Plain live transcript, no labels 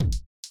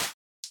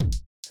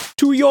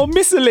To your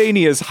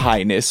miscellaneous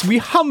highness, we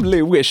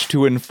humbly wish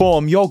to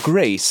inform your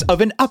grace of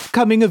an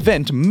upcoming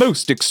event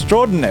most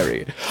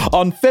extraordinary.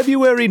 On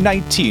February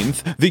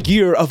 19th, the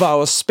year of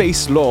our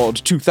Space Lord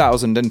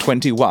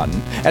 2021,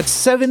 at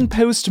 7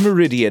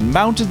 post-meridian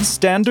Mountain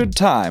Standard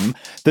Time,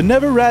 the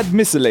Neverrad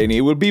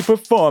Miscellany will be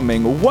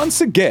performing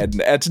once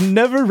again at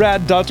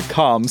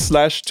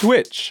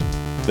neverrad.com/Twitch.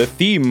 The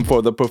theme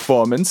for the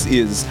performance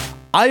is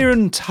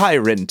Iron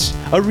Tyrant,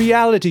 a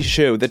reality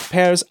show that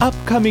pairs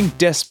upcoming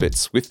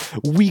despots with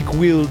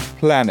weak-willed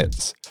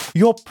planets.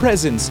 Your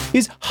presence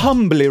is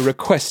humbly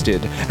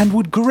requested and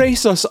would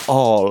grace us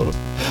all.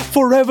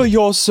 Forever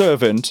your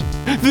servant,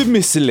 the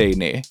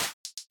Miscellany.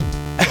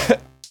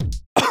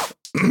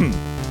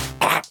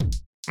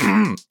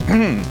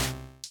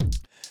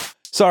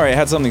 Sorry, I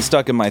had something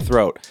stuck in my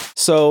throat.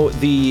 So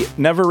the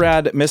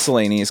Neverrad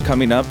Miscellany is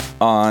coming up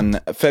on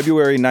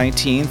February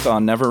 19th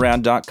on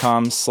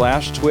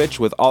neverrad.com/Twitch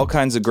with all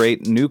kinds of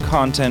great new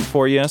content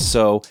for you.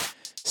 So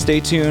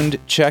stay tuned,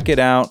 check it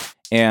out,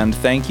 and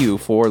thank you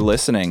for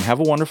listening. Have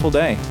a wonderful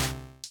day.